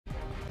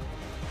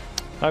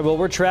All right, well,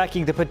 we're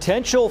tracking the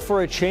potential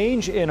for a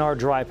change in our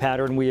dry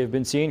pattern we have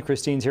been seeing.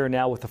 Kristine's here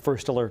now with the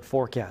first alert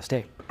forecast.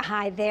 Hey.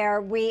 Hi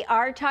there. We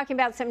are talking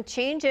about some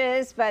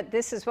changes, but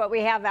this is what we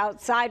have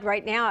outside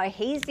right now. A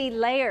hazy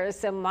layer,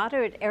 some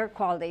moderate air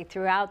quality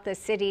throughout the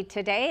city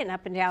today and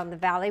up and down the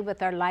valley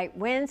with our light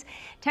winds.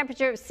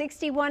 Temperature of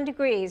 61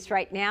 degrees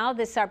right now.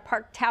 This is our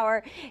Park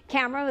Tower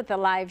camera with a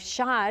live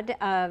shot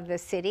of the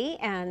city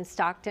and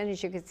Stockton,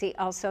 as you can see,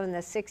 also in the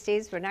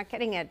 60s. We're not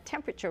getting a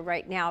temperature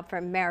right now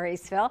from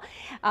Marysville.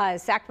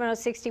 Sacramento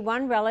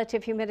 61,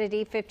 relative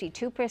humidity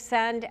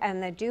 52%,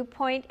 and the dew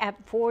point at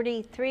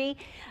 43.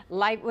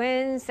 Light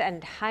winds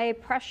and high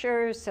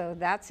pressure, so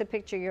that's a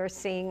picture you're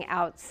seeing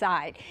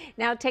outside.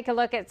 Now take a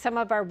look at some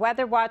of our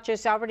weather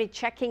watchers already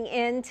checking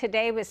in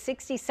today with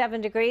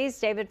 67 degrees.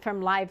 David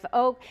from Live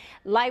Oak,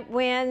 light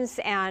winds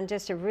and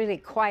just a really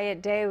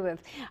quiet day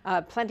with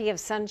plenty of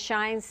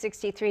sunshine,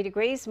 63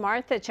 degrees.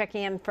 Martha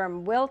checking in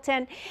from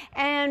Wilton,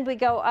 and we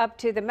go up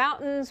to the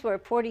mountains. We're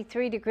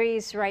 43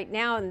 degrees right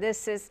now, and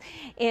this is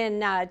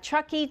in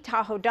Truckee,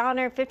 Tahoe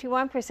Donner,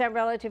 51%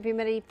 relative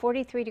humidity,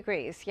 43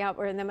 degrees. Yeah,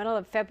 we're in the middle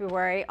of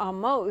February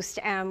almost,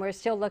 and we're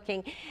still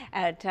looking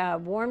at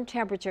warm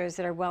temperatures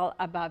that are well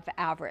above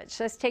average.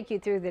 Let's take you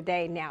through the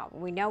day now.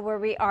 We know where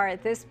we are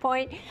at this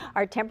point.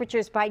 Our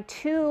temperatures by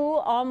 2,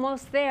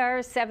 almost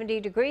there, 70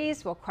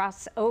 degrees. We'll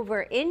cross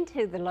over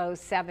into the low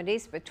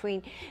 70s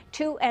between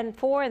 2 and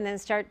 4 and then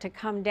start to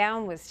come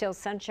down with still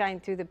sunshine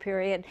through the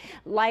period.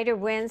 Lighter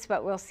winds,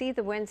 but we'll see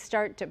the winds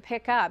start to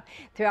pick up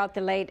throughout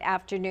the late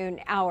afternoon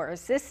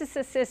hours. This is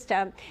a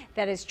system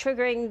that is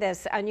triggering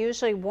this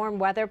unusually warm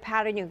weather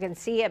pattern. You can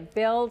see it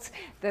builds.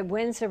 The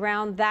winds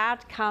around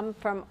that come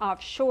from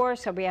offshore,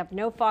 so we have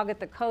no fog at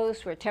the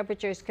coast where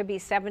temperatures could be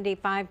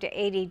 75 to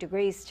 80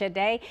 degrees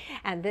today,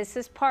 and this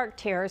is parked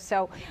here.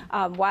 So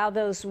while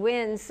those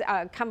winds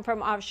come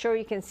from offshore,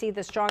 you can see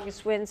the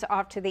strongest winds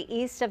off to the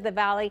east of the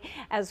valley,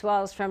 as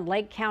well as from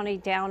Lake County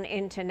down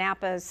into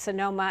Napa,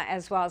 Sonoma,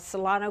 as well as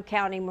Solano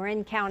County,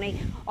 Marin County.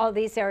 All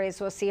these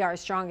areas will see our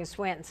strongest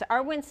winds.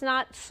 Our winds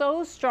not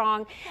so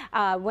strong.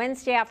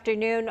 Wednesday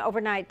afternoon,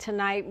 overnight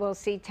tonight, we'll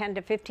see 10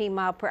 to 15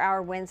 mile per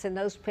hour winds, and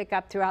those pick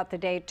up throughout the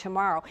day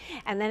tomorrow.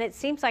 And then it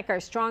seems like our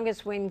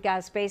strongest wind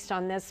gusts based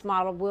on this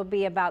model will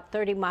be about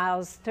 30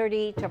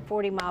 to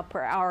 40 mile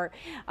per hour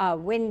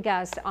wind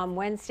gusts on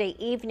Wednesday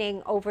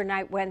evening,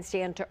 overnight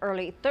Wednesday into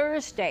early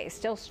Thursday.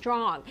 Still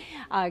strong.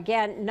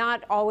 Again,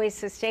 not always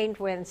sustained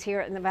winds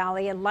here in the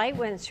valley, and light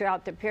winds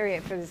throughout the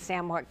period for the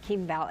San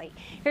Joaquin Valley.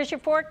 Here's your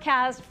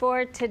forecast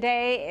for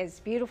today. It's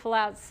beautiful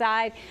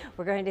outside.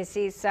 We're going to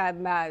see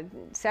some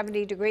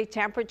 70-degree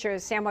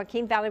temperatures. San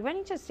Joaquin Valley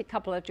running just a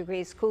couple of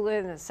degrees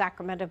cooler than the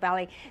Sacramento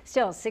Valley.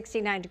 Still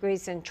 69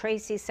 degrees in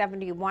Tracy,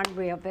 71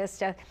 Rio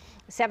Vista,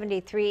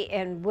 73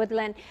 in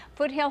Woodland.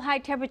 Foothill high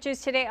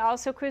temperatures today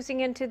also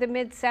cruising into the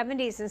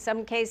mid-70s in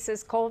some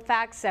cases.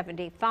 Colfax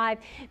 75.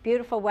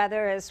 Beautiful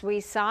weather as we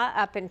saw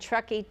up in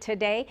Truckee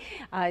today,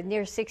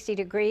 near 60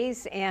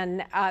 degrees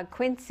in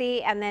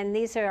Quincy, and then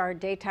these are our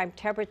daytime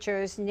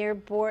temperatures near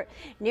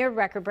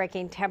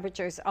record-breaking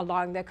temperatures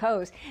along the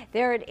coast.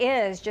 There it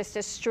is, just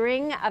a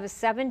string of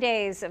 7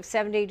 days of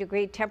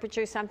 70-degree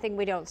temperatures, something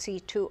we don't see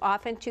too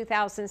often.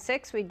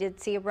 2006 we did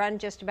see a run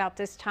just about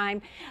this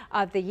time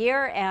of the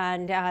year,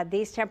 and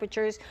these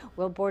temperatures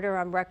will border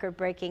on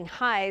record-breaking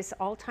highs,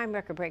 all-time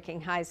record-breaking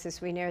highs as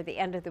we near the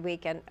end of the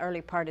week and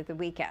early part of the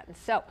weekend.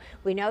 So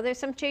we know there's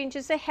some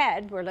changes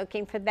ahead. We're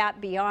looking for that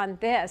beyond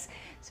this.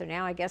 So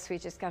now I guess we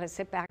just got to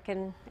sit back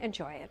and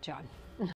enjoy it, John.